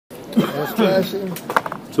That's flashing.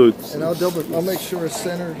 So it's. And I'll make sure it's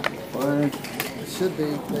centered. It should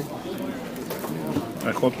be.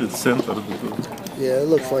 I hope it's centered. Yeah, it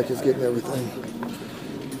looks like it's getting everything.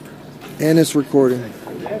 And it's recording.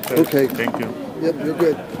 Okay. Thank you. Yep, you're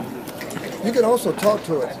good. You can also talk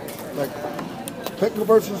to it. Like Petko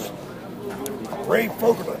versus Ray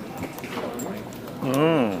Fogerlund.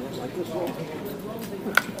 Oh.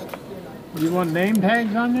 You want name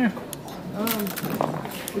tags on there?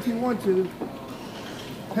 If you want to,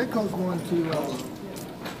 Petko's going to.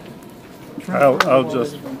 I'll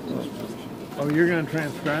just. Oh, you're going to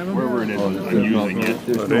transcribe them? Wherever it is, I'm using it.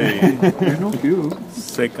 There's no queue.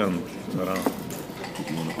 Second round.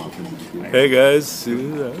 Hey guys, see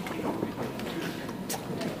that?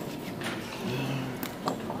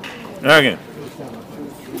 Okay.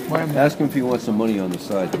 Ask him if he wants some money on the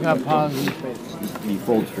side. Got positive. He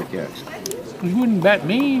folds for cash. You wouldn't bet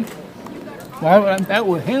me. Why would I bet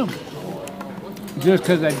with him? Just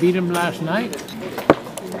because I beat him last night?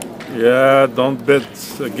 Yeah, don't bet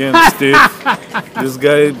against Steve. This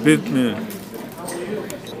guy beat me.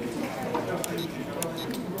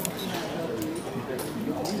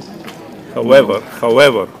 However,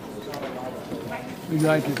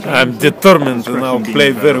 I'm determined and I'll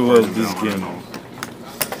play very well this game.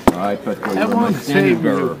 I Petko, That won't save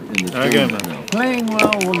you. Again, Playing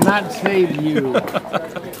well will not save you.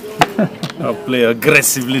 I'll play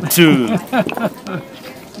aggressively too.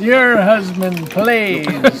 Your husband plays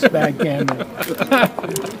backgammon.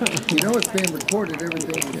 You know it's being recorded,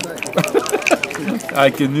 everything you say. I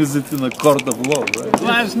can use it in a court of law, right?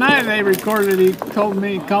 Last night they recorded, he called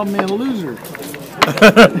me a loser.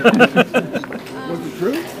 Was it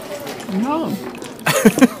true? No.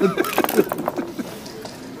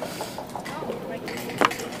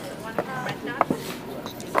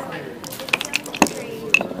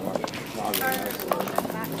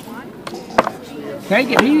 Take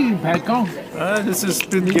it easy, Petko. This is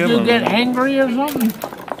good Did game. you get angry or something?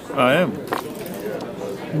 I am.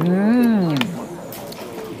 Mm.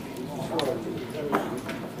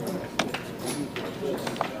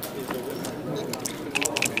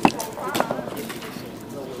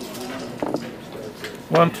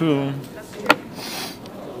 Want to?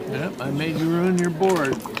 Yep, I made you ruin your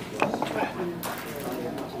board.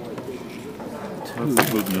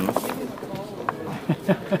 That's good news.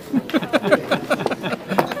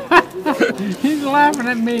 He's laughing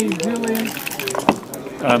at me, Julian.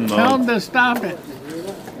 I'm Tell him not. to stop it.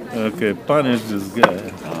 Okay, punish this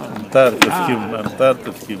guy. I'm tired of him. I'm tired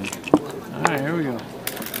of him. All right, here we go.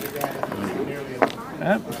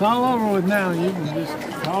 Yep, it's all over with now. You can just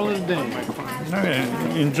call it a day. Okay,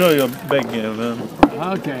 enjoy your back game, man.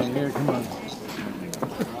 Okay, here, come on.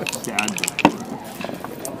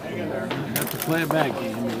 Have to play a back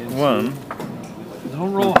game again. One.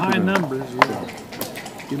 Don't roll high numbers.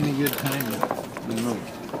 Give me good timing. No.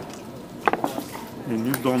 And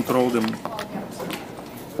you don't roll them.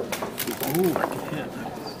 Ooh, I can hit.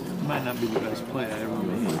 Might not be the best play I ever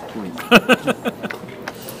made.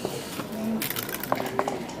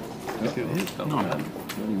 I could hit though. No, not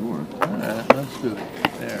anymore. All right, let's do it.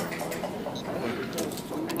 There.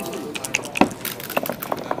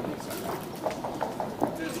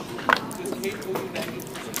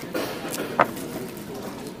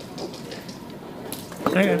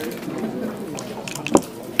 Okay.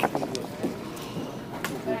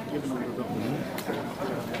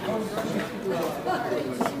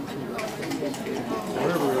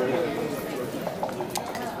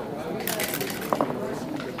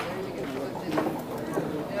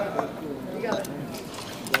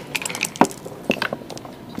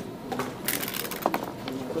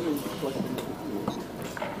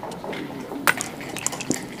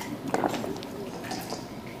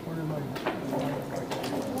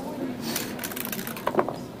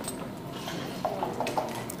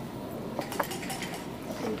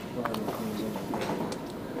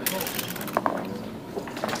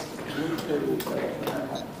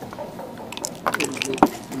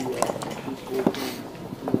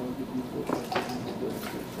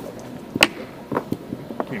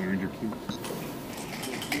 Can you read your cue?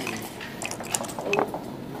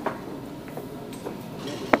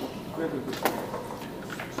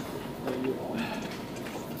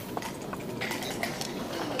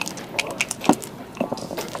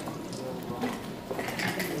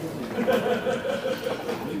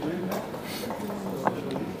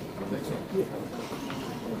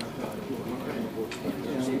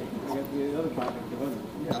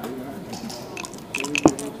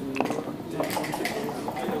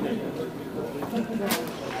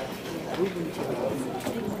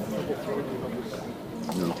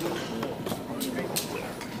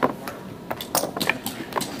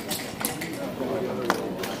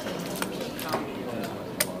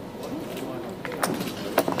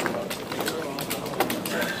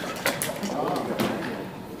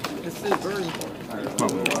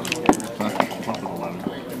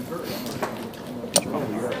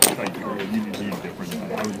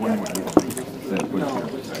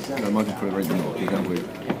 might just put it right in the middle, because that way.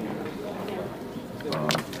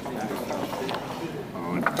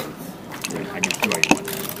 I can feel like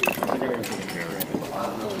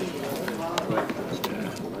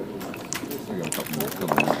I got a couple more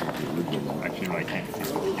coming out with the original one. actually, I can't see it.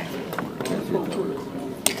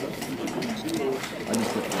 I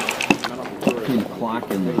just between the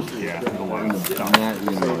clock and the Yeah, a lot and of the stuff. that, you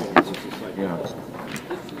know, it's just, yeah.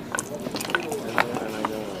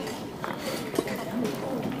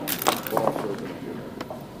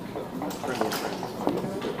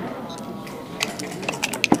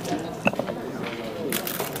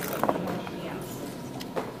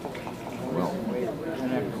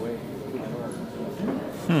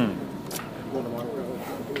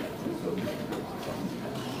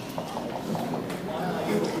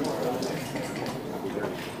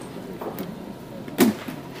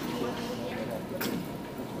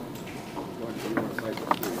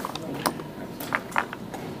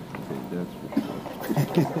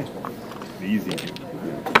 Easy.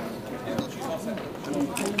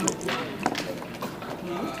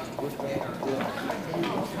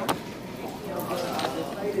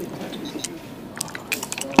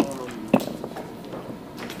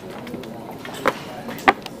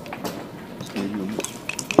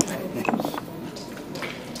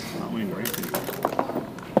 Not winning racing.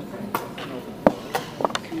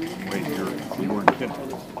 Wait, you weren't kidding.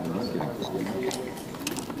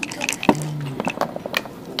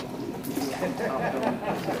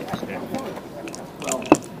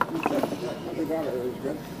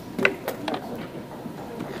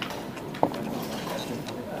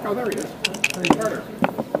 Oh, there he is. Carter.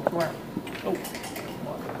 Where? Oh.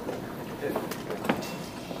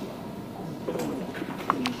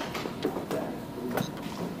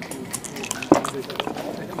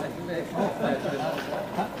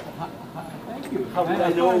 How did I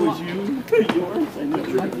know it was you? Yours? I know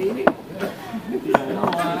you're eating. Then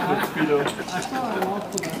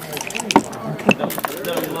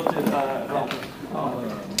I looked at,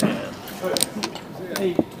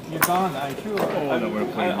 hey, you're gone, aren't you? Oh, no, we're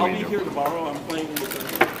playing I'll be radio. here tomorrow. I'm playing with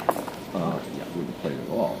Yeah, we wouldn't play it at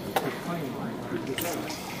all.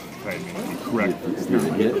 Right, correct. It's not a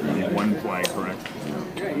hit. Yeah, one flag, correct.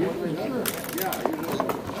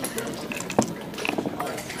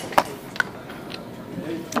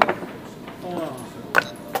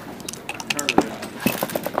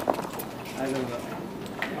 I don't know.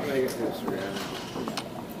 I'll make it this round.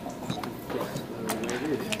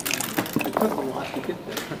 It took a lot to get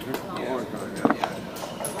there.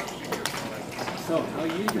 So, how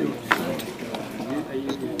you doing? Are you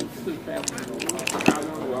still traveling?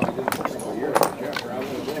 Well, I did a couple of years. Yeah,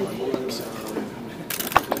 traveling again. I'm going to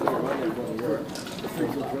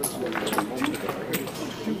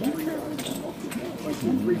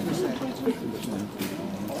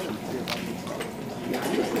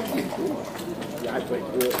yeah, I played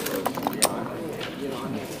through it for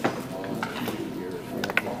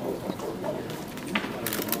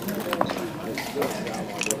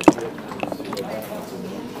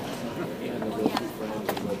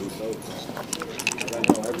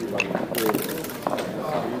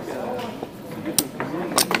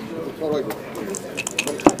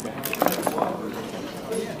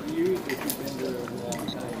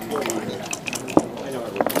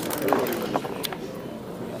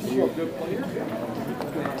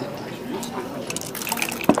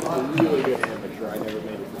really good amateur. I never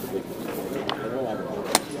made it to the big leagues. I know I'm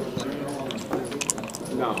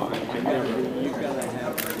no, I never. You've got to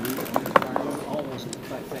have almost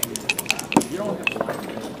like saying, you don't have to like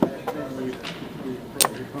it.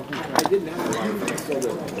 I didn't have a lot of things, so that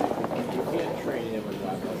you can't train him or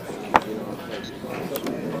that. You know,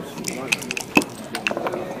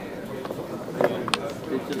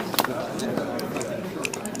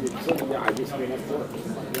 yeah, I just made it work.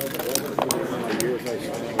 Years I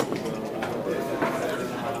spent.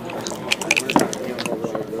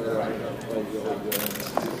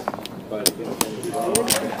 But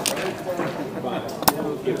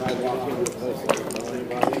if I walk into a place that I don't know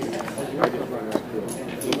anybody, I just run right through it.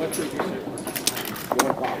 So what's your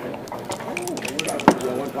one pocket?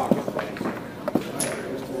 Yeah, one pocket.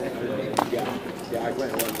 Yeah, I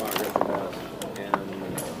went one pocket at the best. And,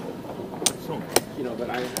 you know, but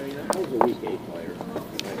I mean, I was a week 8 player.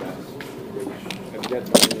 That's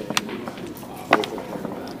what I mean.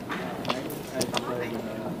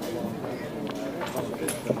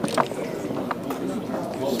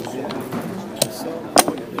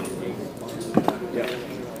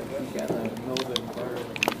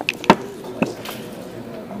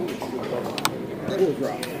 It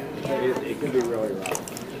rough. It can be really rough.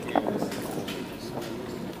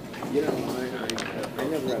 You know, I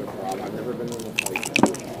never never had a problem. I've never been in a fight.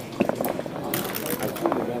 I've seen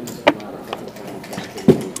the guns come out a couple times back in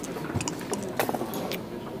the movies.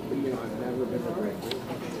 But, you know, I've never been a drinker.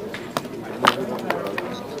 I've never done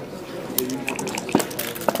drugs.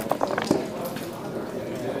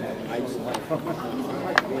 I just like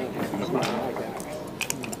being I like that.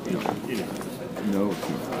 No.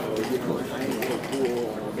 I ain't so cool.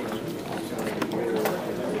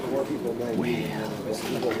 More people know me.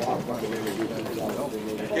 People walk by and introduce themselves.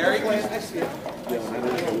 Gary, You know, I don't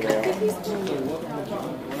know who they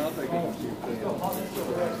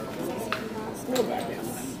are. Go back in.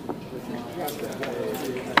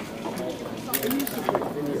 It used to be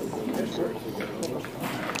video games. That's where it's going.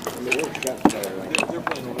 And the work got better. They're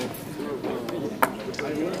playing over.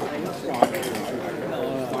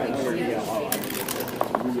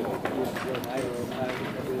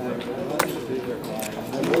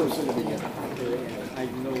 I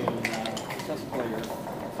know chess player.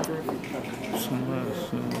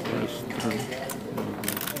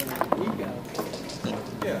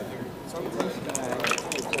 Yeah.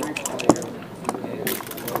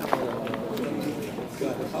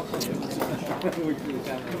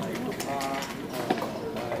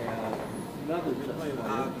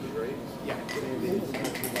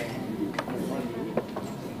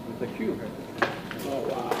 The cube. Oh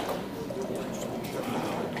wow.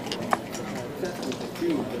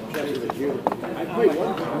 I played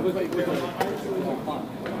one time.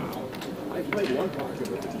 I played one pocket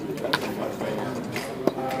with the cube.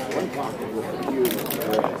 One pocket with the cube.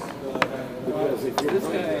 Because if you're this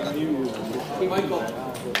guy, Michael.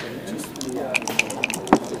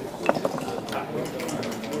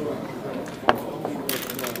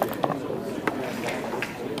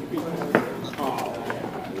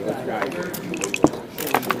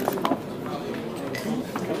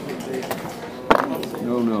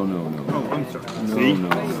 No. Oh, I'm sorry. No, See? no.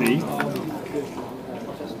 See?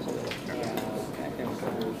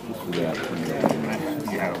 Just for that.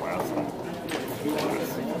 You had it last time.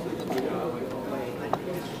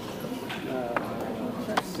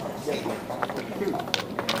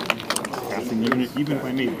 Passing unit, even if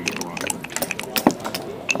I made it the wrong thing.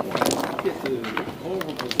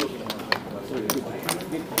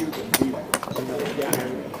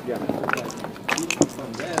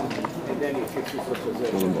 And then he fixes the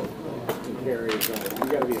position and carries on. You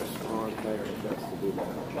gotta be a strong player if that's to do that.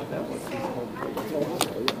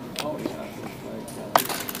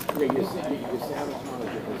 Yeah, you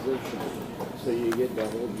sabotage the position, so you get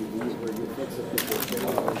doubled, you leave where you fix the position.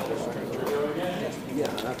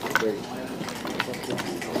 Yeah, that's great.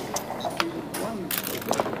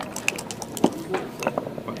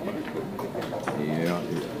 Yeah,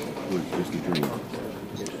 it was just a dream.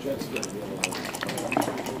 It's just gonna be a lot.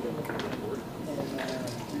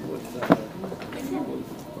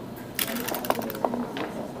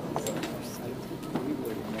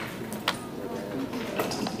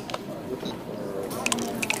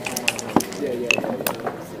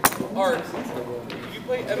 Art, did you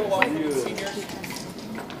play Ed Along with the seniors?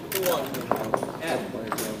 Who won? Ed.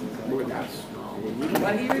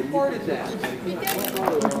 But he reported that.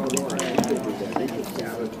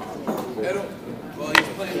 Ed, well, he's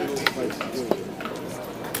playing.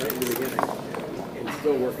 Right in the beginning, and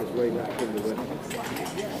still work his way back into it.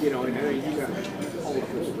 You know, and you got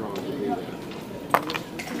ultra strong to do that.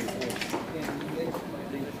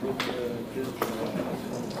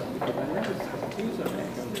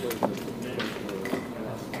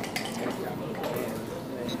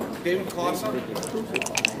 David Clausen?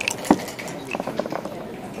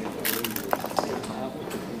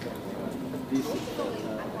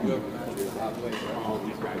 All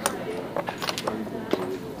these guys are good.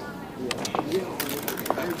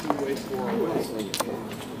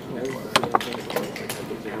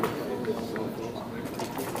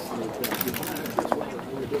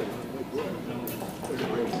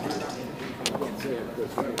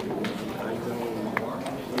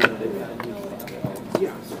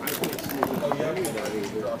 Yeah, so I can't see anybody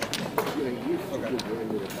that, you know, you should go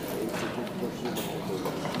into the place and just push them all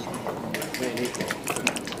to playing equal.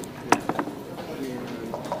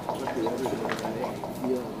 But the others are like,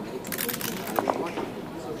 feel like,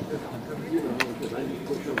 you know, because I just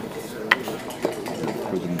push them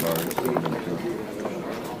Prison bars.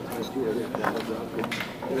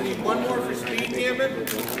 We need one more for speed, Gambit.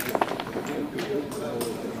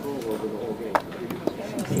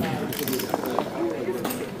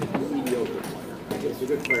 It's a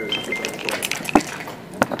good player.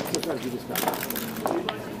 Sometimes you just got to.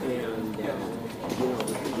 And, you know,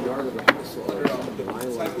 the yard of the hustle is my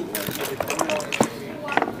life.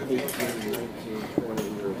 18, 19, 20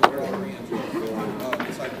 years old.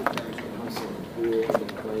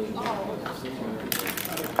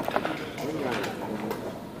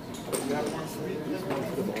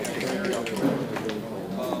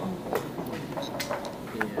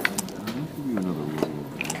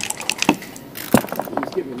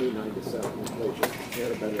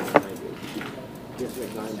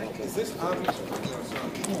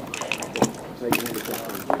 So you want to go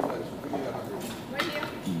from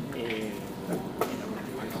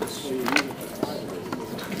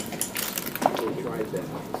we tried that.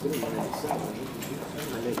 Instead of 97,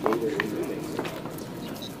 I make 8 or 8 things.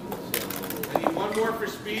 I need one more for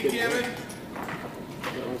speed, Kevin.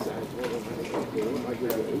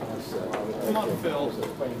 Come on, Phil.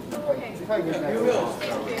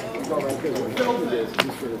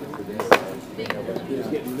 He was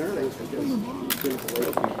getting nervous because he couldn't play.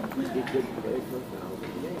 He couldn't play for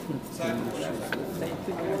 1,000 games.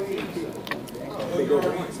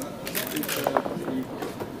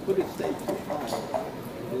 Put it safe.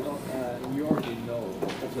 You already know.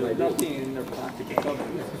 There's nothing in their pocket. You're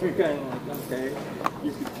kind of like, okay.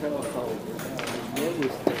 You can tell how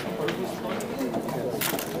nervous they are.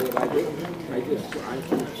 What I did, I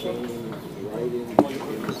can change right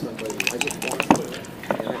into somebody. I just walk them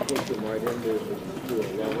and I put them right into a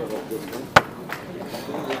level of this one.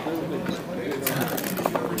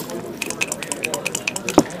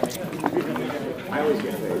 I always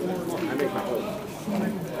get paid. I make my whole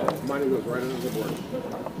money goes right under the board.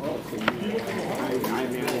 I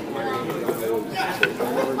manage money.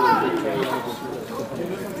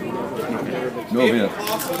 No hit.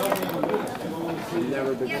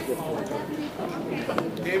 Never been skipped one time.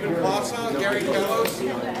 David Plaza, Gary Kellos.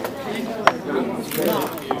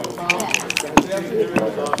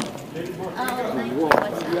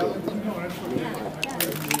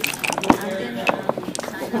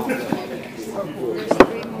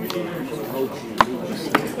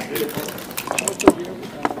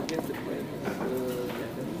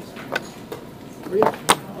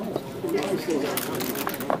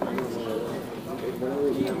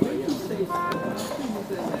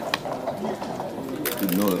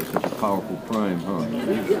 Didn't know that was such a powerful prime, huh?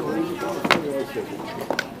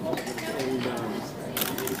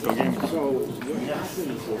 Still game? So what happens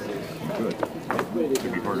is Good.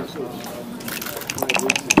 Could be harder.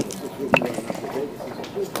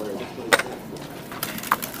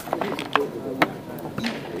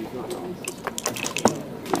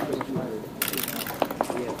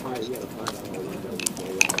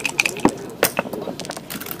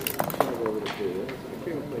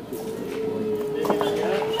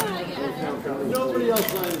 Nobody else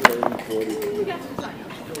signed 40.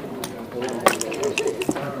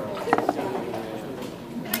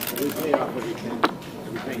 We pay off every 10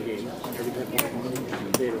 games, every 10 points. We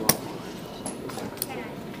paid them off.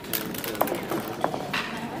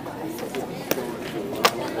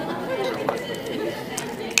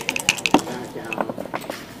 Back out,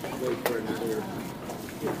 wait for another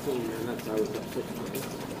 15 minutes. I was up 6 minutes.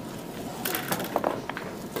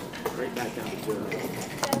 Right back down to 0.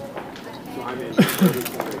 So I'm in 30,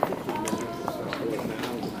 15 minutes or so. I was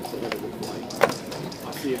now, and I said, have a good flight.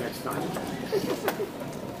 I'll see you next time.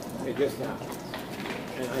 It just happened.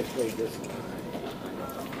 And I played this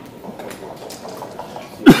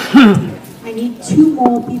I need 2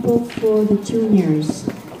 more people for the juniors.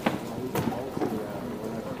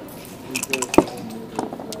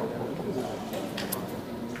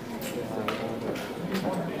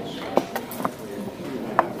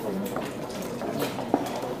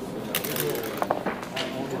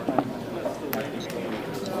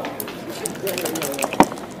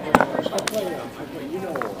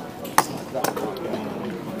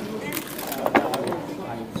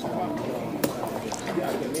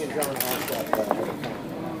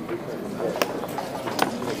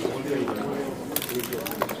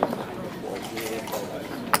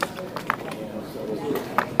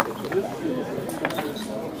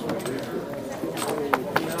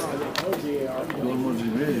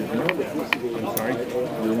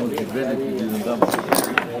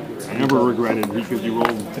 I never regretted because you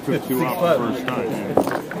took 2 out the first time.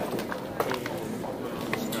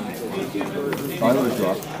 I was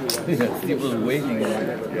dropped. He was waiting.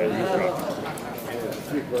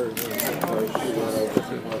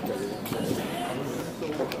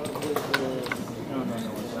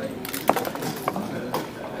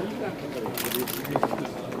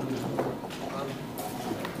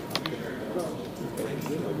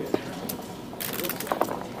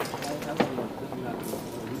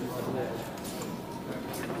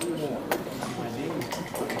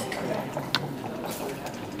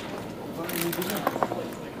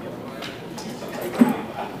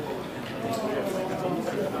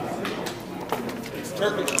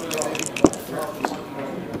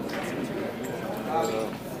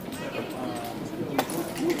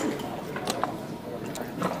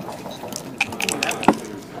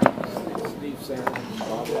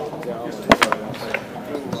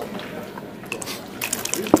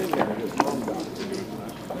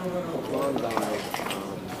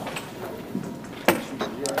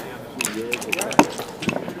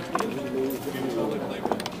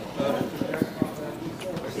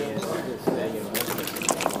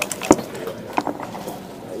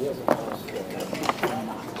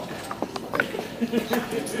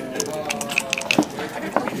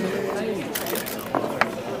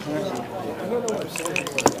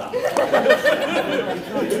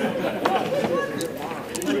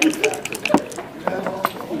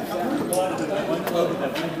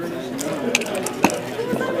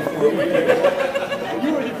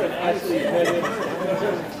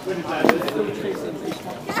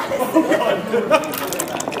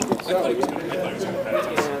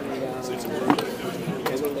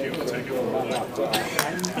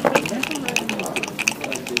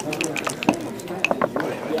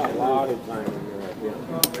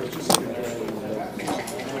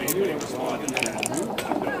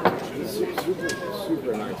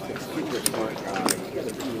 Super nice, super smart guy.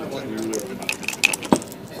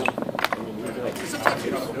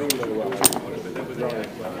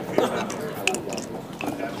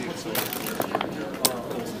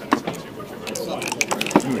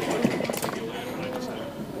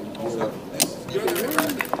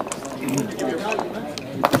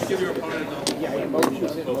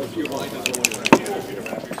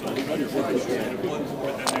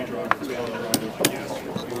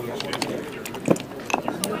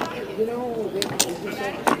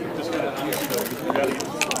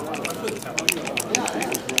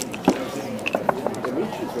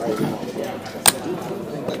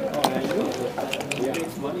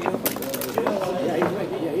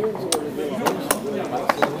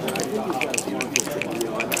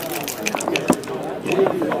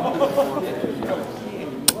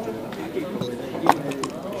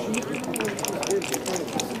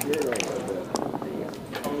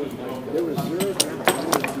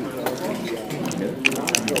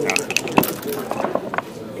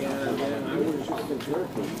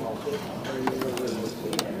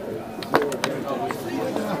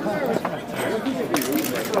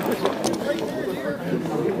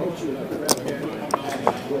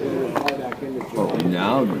 Oh,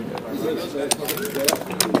 now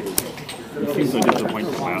It seems so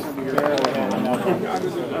disappointed last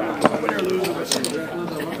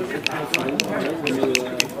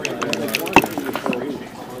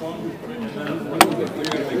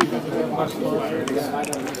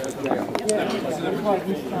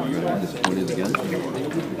disappointed again.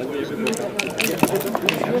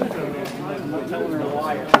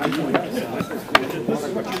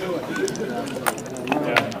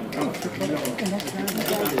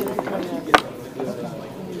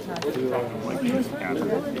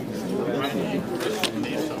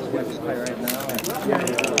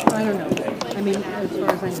 I don't know. I mean, as far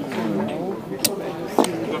as I know.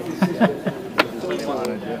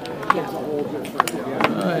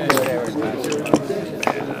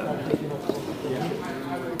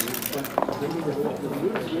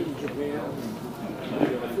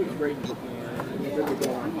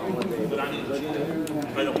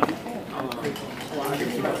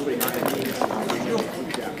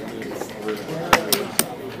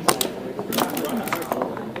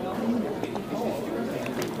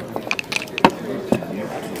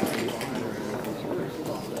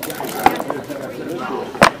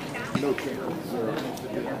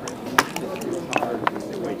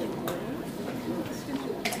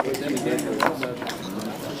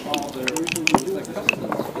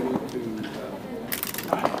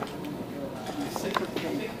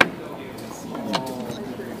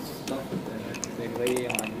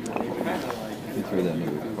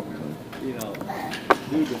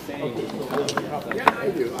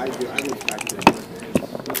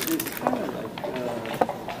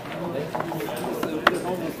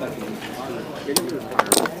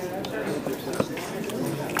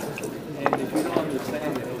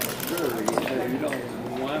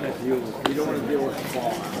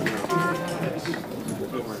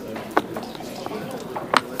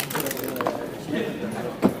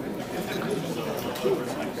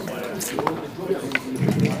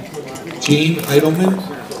 Gene Eidelman.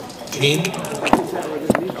 Gene.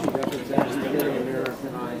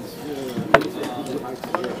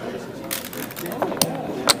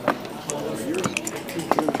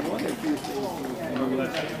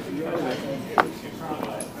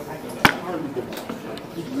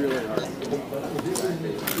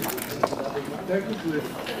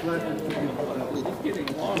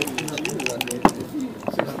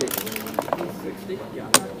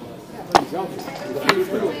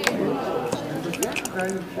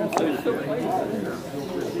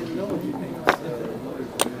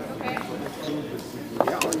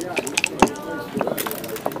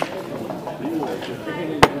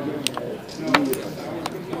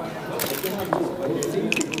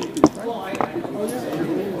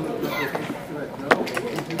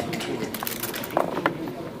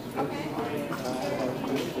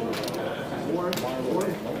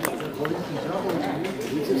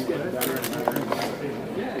 He's just getting better and better and better.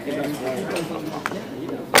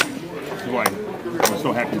 That's why I'm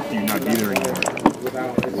so happy to see you not be there anymore.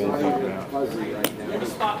 Without his eye fuzzy right now.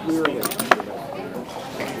 Clearly.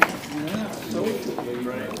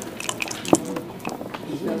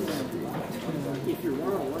 If you're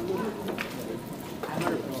one-on-one with him,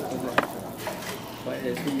 100%. But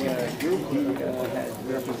if the group he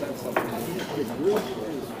represents something, The group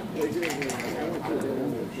is bigger than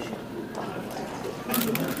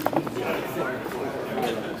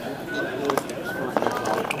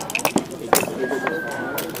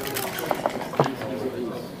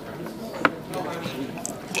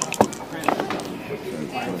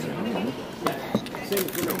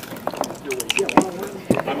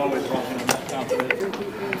I'm always wrong.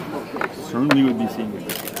 Certainly would be seeing it.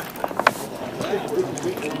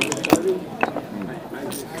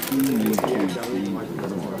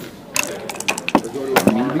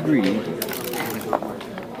 I mean to be greedy.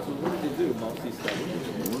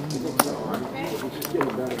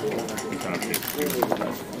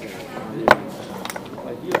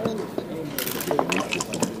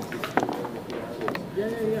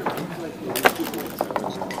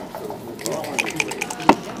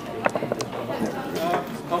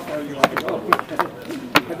 how far you want to go?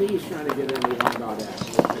 I think he's trying to get into one about that.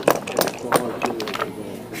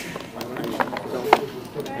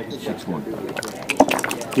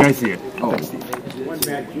 6-1. Yeah, I see it. Oh, I see. One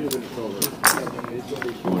bad Cuban over.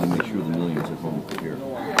 You want to make sure the millions are home here.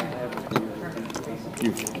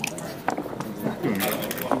 You. Doing it.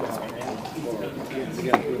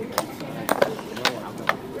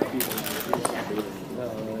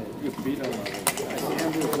 You beat him.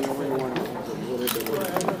 Andrew's the only one who's a little bit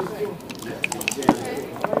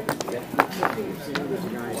Sanders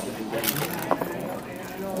guy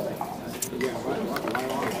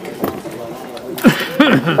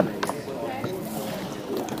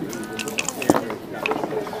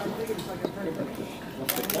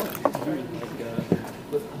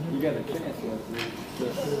You got a chance.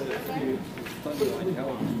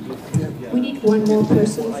 We need one more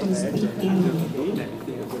person from Speed Game.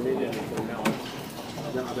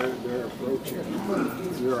 Now they're approaching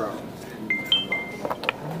 0.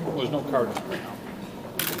 Well, there's no card right now.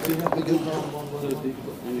 Are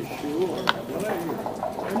you sure?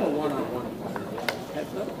 I'm a one-on-one player.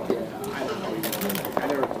 Heads up. I don't know. I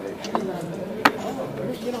never played.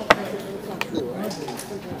 You know, it's not true.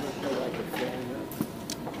 Sometimes I feel like a fan.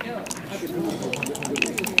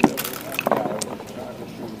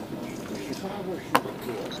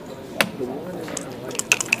 The one that I like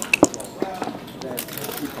that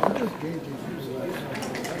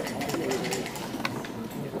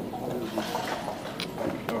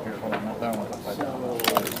Okay, hold on, not that one.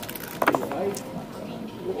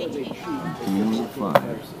 Team 5.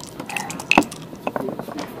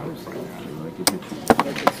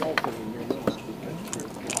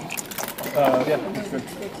 Yeah, that's good.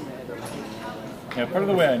 Yeah, part of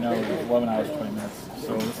the way I know is 11 hours, 20 minutes.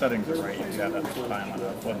 So the settings are right. You got that time on a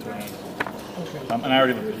 120. And I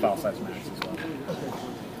already looked at file size max as well.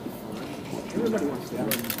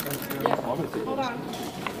 Hold on.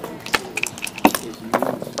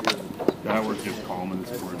 That works just calm and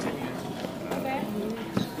sports.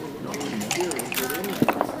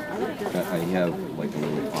 I have like a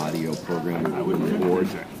little audio program with the board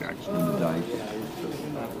and the dice.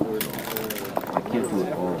 I can't do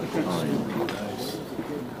it all the time.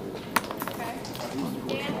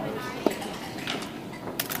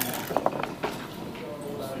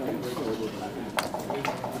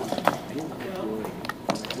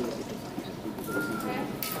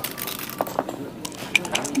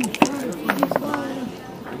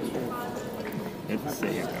 It's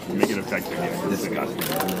safe. Make it effective. Yeah, disgusting.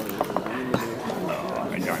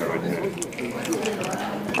 I got it.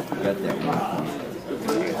 Got that one.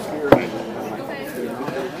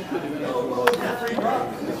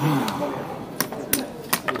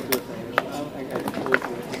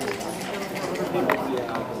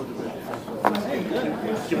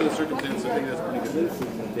 Given the circumstance, I think that's pretty good.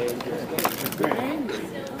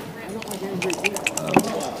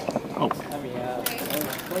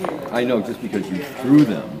 I know, just because you threw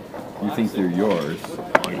them, you think they're yours.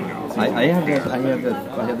 I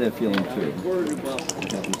have that feeling too.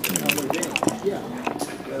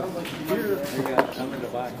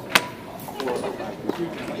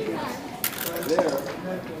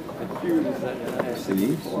 See,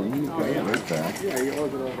 you got it right back. Yeah, you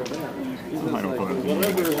hold it over there. I don't put it.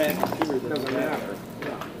 Doesn't matter.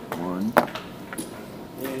 One.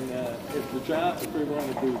 And if we want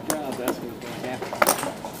to do jobs, that's what's going to happen.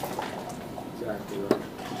 Exactly right.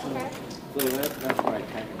 So that's why I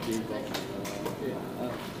kind of do that.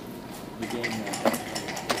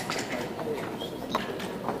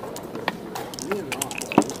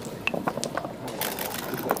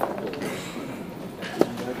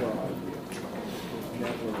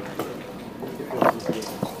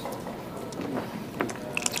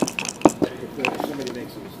 Somebody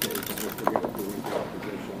makes a mistake and they forget to read their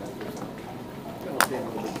position.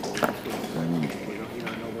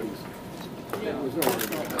 Nobody's. Yeah, there's no worry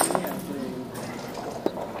about that.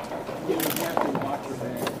 You have to watch your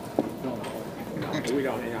back. No, we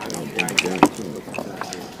don't. Yeah, I don't.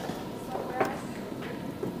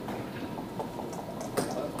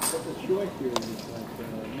 But the choice here is like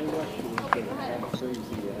no rush to get all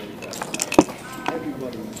crazy.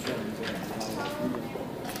 Everybody is saying that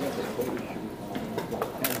that's a photo shoot.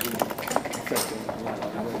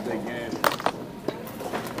 Big game.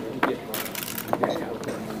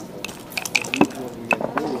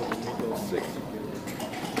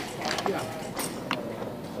 Yeah.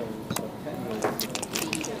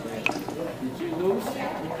 Did you lose?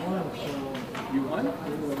 You won?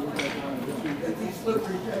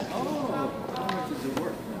 Oh, how much is it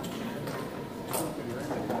worth?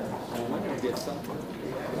 Well, we're going to get something.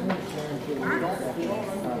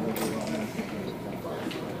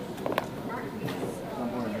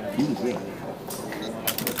 He was good.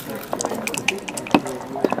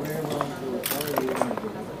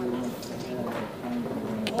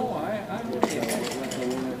 Oh, I'm okay.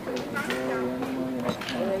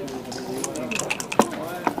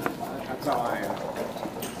 That's how I am.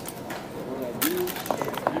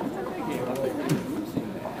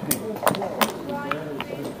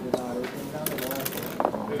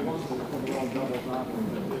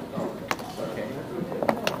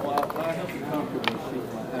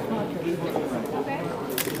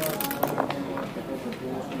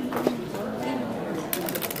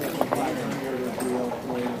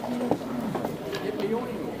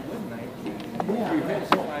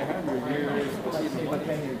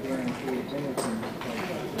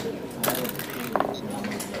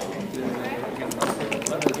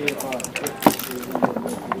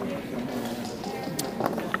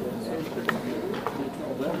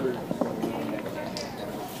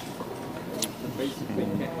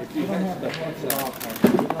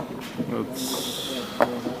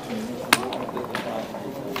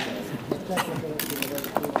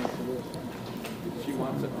 She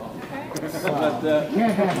wants it all. But,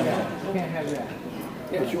 can't have that. Can't have that.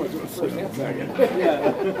 Yeah, sure. It's first and second.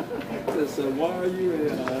 yeah. So why are you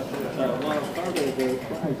part of the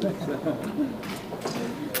prize?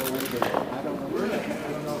 I don't know where that.